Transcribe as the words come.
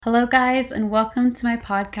Hello, guys, and welcome to my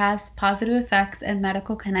podcast, Positive Effects and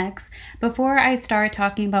Medical Connects. Before I start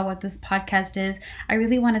talking about what this podcast is, I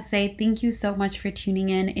really want to say thank you so much for tuning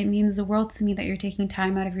in. It means the world to me that you're taking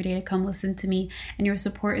time out of your day to come listen to me, and your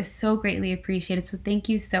support is so greatly appreciated. So thank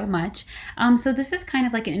you so much. So this is kind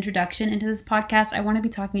of like an introduction into this podcast. I want to be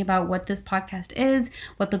talking about what this podcast is,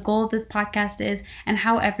 what the goal of this podcast is, and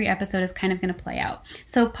how every episode is kind of going to play out.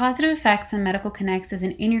 So Positive Effects and Medical Connects is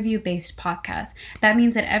an interview-based podcast. That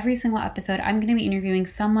means that every single episode, I'm going to be interviewing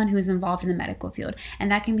someone who is involved in the medical field. And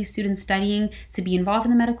that can be students studying to be involved in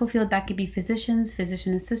the medical field. That could be physicians,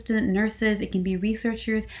 physician assistant, nurses. It can be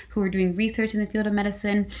researchers who are doing research in the field of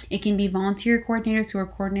medicine. It can be volunteer coordinators who are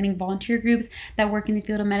coordinating volunteer groups that work in the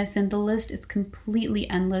field of medicine. The list is completely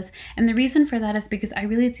endless. And the reason for that is because I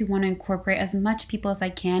really do want to incorporate as much people as I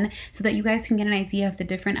can so that you guys can get an idea of the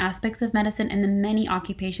different aspects of medicine and the many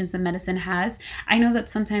occupations that medicine has. I know that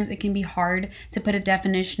sometimes it can be hard to put a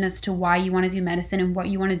definition as to why you want to do medicine and what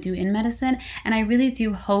you want to do in medicine. And I really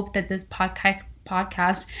do hope that this podcast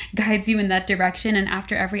guides you in that direction. And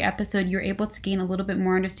after every episode, you're able to gain a little bit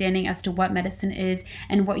more understanding as to what medicine is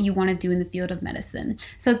and what you want to do in the field of medicine.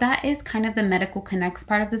 So that is kind of the Medical Connects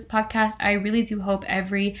part of this podcast. I really do hope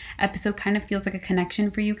every episode kind of feels like a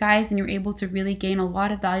connection for you guys and you're able to really gain a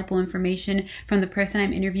lot of valuable information from the person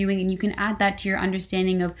I'm interviewing, and you can add that to your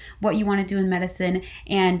understanding of what you want to do in medicine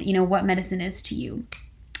and what medicine is to you.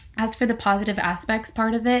 As for the positive aspects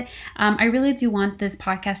part of it, I really do want this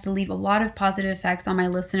podcast to leave a lot of positive effects on my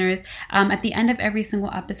listeners. At the end of every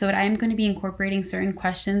single episode, I am going to be incorporating certain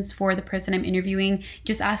questions for the person I'm interviewing,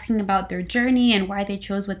 just asking about their journey and why they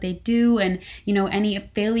chose what they do, and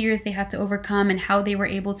any failures they had to overcome and how they were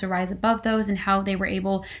able to rise above those, and how they were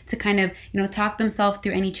able to kind of talk themselves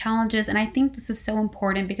through any challenges. And I think this is so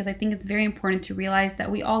important because I think it's very important to realize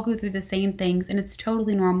that we all go through the same things and it's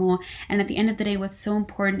totally normal. And at the end of the day, what's so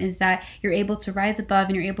important is that you're able to rise above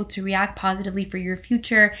and you're able to react positively for your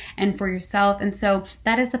future and for yourself. And so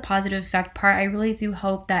that is the positive effect part. I really do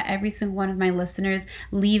hope that every single one of my listeners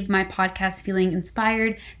leave my podcast feeling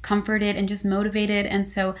inspired, comforted, and just motivated. And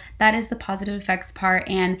so that is the positive effects part.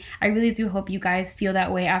 And I really do hope you guys feel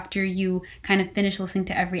that way after you kind of finish listening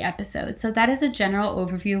to every episode. So that is a general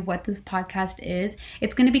overview of what this podcast is.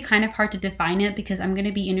 It's going to be kind of hard to define it because I'm going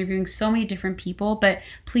to be interviewing so many different people, but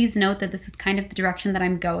please note that this is kind of the direction that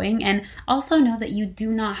I'm going. And also know that you do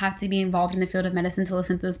not have to be involved in the field of medicine to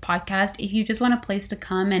listen to this podcast. If you just want a place to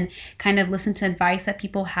come and kind of listen to advice that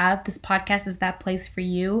people have, this podcast is that place for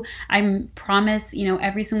you. I promise,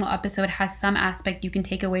 every single episode has some aspect you can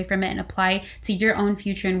take away from it and apply to your own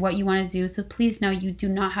future and what you want to do. So please know you do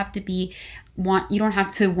not have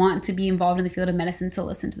to want to be involved in the field of medicine to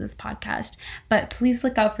listen to this podcast. But please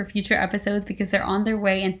look out for future episodes because they're on their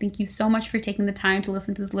way. And thank you so much for taking the time to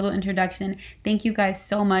listen to this little introduction. Thank you guys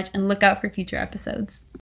so much, and look out for future episodes.